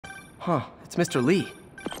Huh, it's Mr. Lee.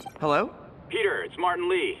 Hello? Peter, it's Martin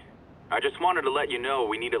Lee. I just wanted to let you know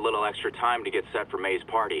we need a little extra time to get set for May's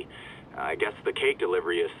party. I guess the cake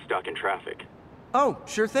delivery is stuck in traffic. Oh,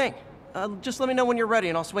 sure thing. Just let me know when you're ready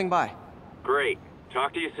and I'll swing by. Great.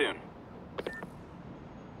 Talk to you soon.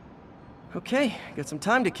 Okay, got some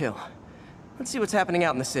time to kill. Let's see what's happening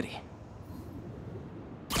out in the city.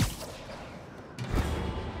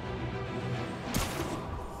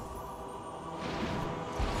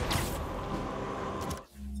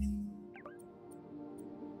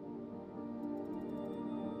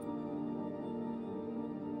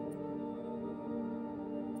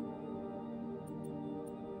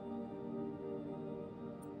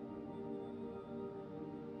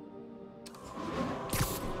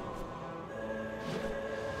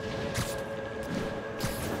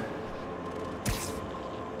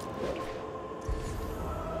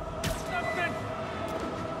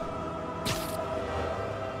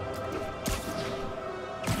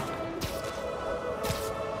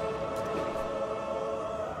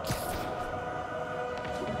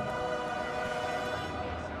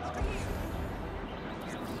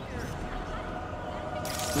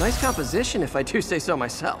 Nice composition, if I do say so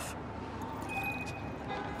myself.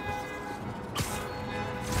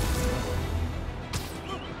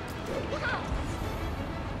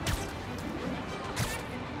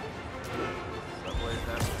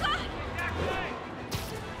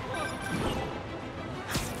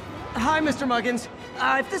 Hi, Mr. Muggins.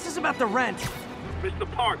 If this is about the rent...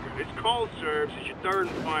 Mr. Parker, this call serves as your third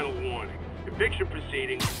and final warning. Eviction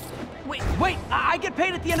proceedings... Wait! I get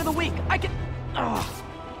paid at the end of the week! I can... Ugh.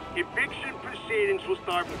 Eviction proceedings will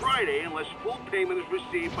start Friday unless full payment is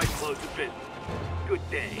received by close of business. Good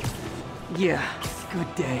day. Yeah,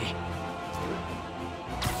 good day.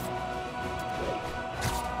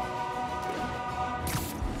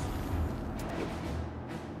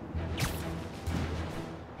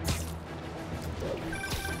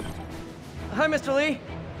 Hi, Mr. Lee.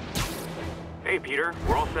 Hey, Peter.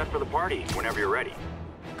 We're all set for the party whenever you're ready.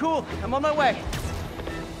 Cool, I'm on my way.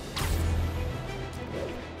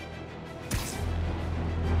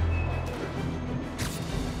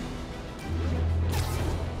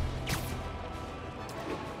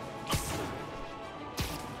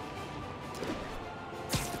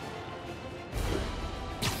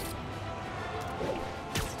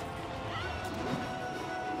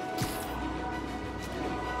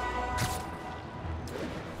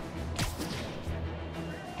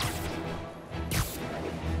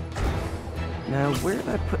 Now, where did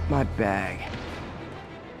I put my bag?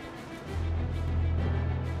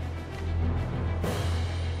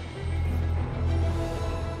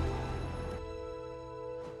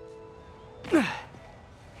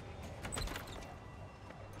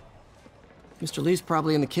 Mr. Lee's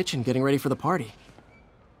probably in the kitchen getting ready for the party.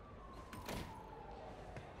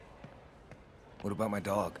 What about my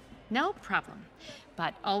dog? No problem.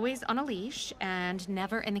 But always on a leash and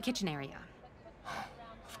never in the kitchen area.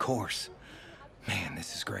 Of course. Man,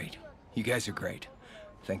 this is great. You guys are great.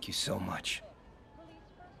 Thank you so much.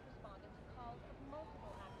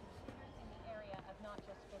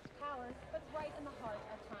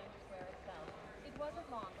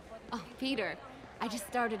 Oh, Peter, I just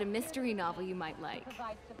started a mystery novel you might like.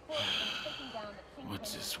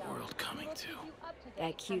 What's this world coming to?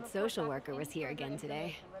 That cute social worker was here again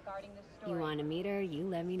today. You want to meet her, you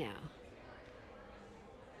let me know.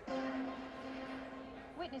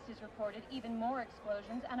 Witnesses reported even more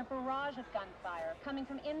explosions and a barrage of gunfire coming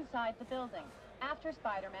from inside the building after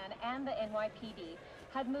Spider-Man and the NYPD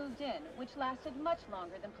had moved in, which lasted much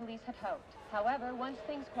longer than police had hoped. However, once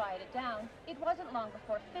things quieted down, it wasn't long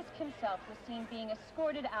before Fisk himself was seen being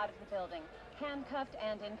escorted out of the building, handcuffed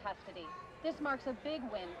and in custody. This marks a big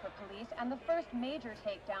win for police and the first major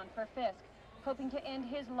takedown for Fisk, hoping to end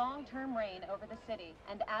his long-term reign over the city.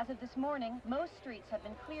 And as of this morning, most streets have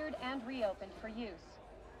been cleared and reopened for use.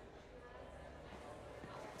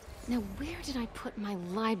 Now, where did I put my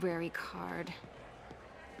library card?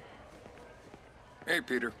 Hey,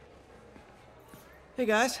 Peter. Hey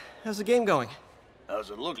guys, how's the game going?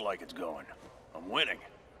 How's it look like it's going? I'm winning.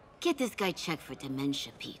 Get this guy checked for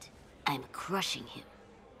dementia, Pete. I'm crushing him.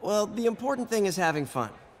 Well, the important thing is having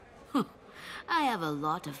fun. I have a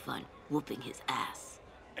lot of fun whooping his ass.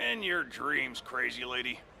 And your dreams, crazy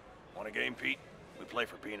lady. Want a game, Pete? We play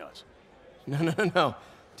for peanuts. No.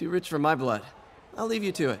 Too rich for my blood. I'll leave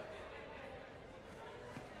you to it.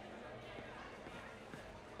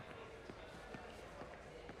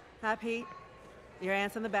 Hi, Pete. Your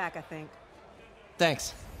aunt's in the back, I think.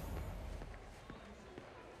 Thanks.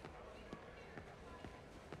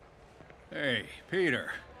 Hey,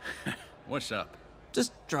 Peter. What's up?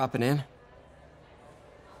 Just dropping in.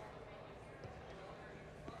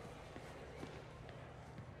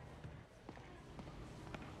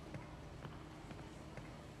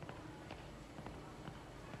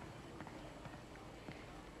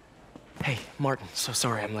 Hey, Martin, so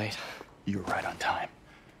sorry I'm late. You were right on time.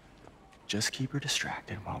 Just keep her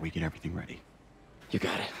distracted while we get everything ready. You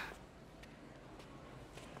got it.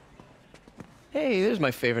 Hey, there's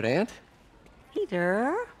my favorite aunt.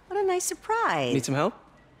 Peter, what a nice surprise. Need some help?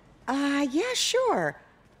 Yeah, sure.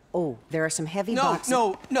 Oh, there are some heavy boxes.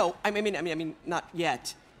 No. I mean, not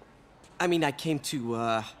yet. I mean, I came to,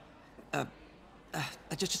 I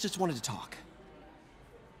just wanted to talk.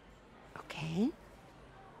 Okay.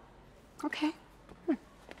 Okay.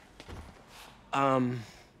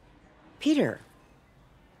 Peter,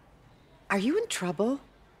 are you in trouble?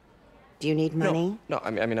 Do you need money? No,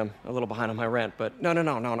 I mean, I'm a little behind on my rent, but no,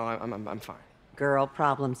 I'm fine. Girl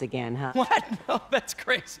problems again, huh? What? No, that's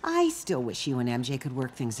crazy. I still wish you and MJ could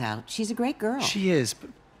work things out. She's a great girl. She is, but...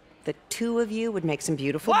 The two of you would make some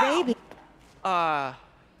beautiful baby.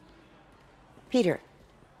 Peter.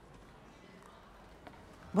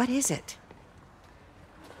 What is it?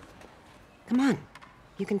 Come on.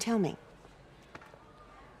 You can tell me.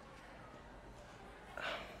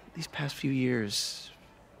 These past few years,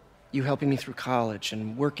 you helping me through college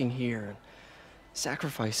and working here and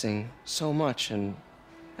sacrificing so much and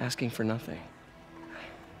asking for nothing.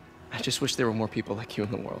 I just wish there were more people like you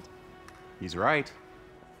in the world. He's right.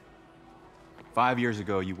 5 years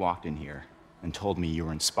ago, you walked in here and told me you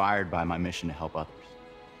were inspired by my mission to help others.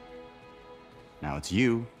 Now it's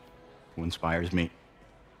you who inspires me.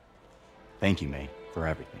 Thank you, May, for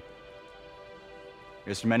everything.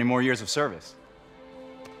 Here's to many more years of service.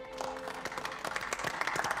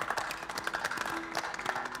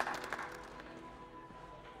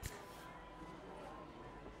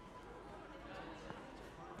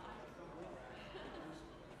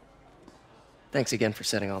 Thanks again for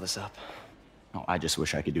setting all this up. Oh, I just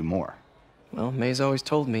wish I could do more. Well, May's always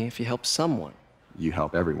told me if you help someone... You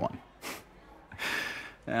help everyone.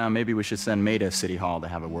 Maybe we should send May to City Hall to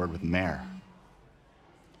have a word with the mayor.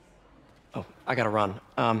 Oh, I gotta run.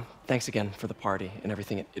 Thanks again for the party and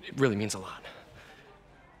everything. It really means a lot.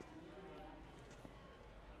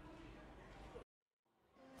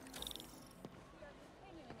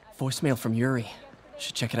 Voicemail from Yuri.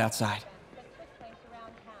 Should check it outside.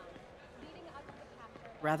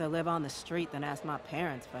 Rather live on the street than ask my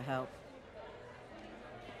parents for help.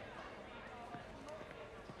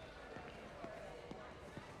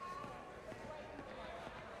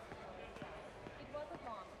 It wasn't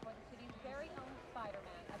long before the city's very own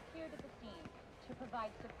Spider-Man appeared at the scene to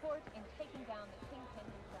provide support in taking down the Kingpin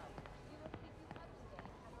himself.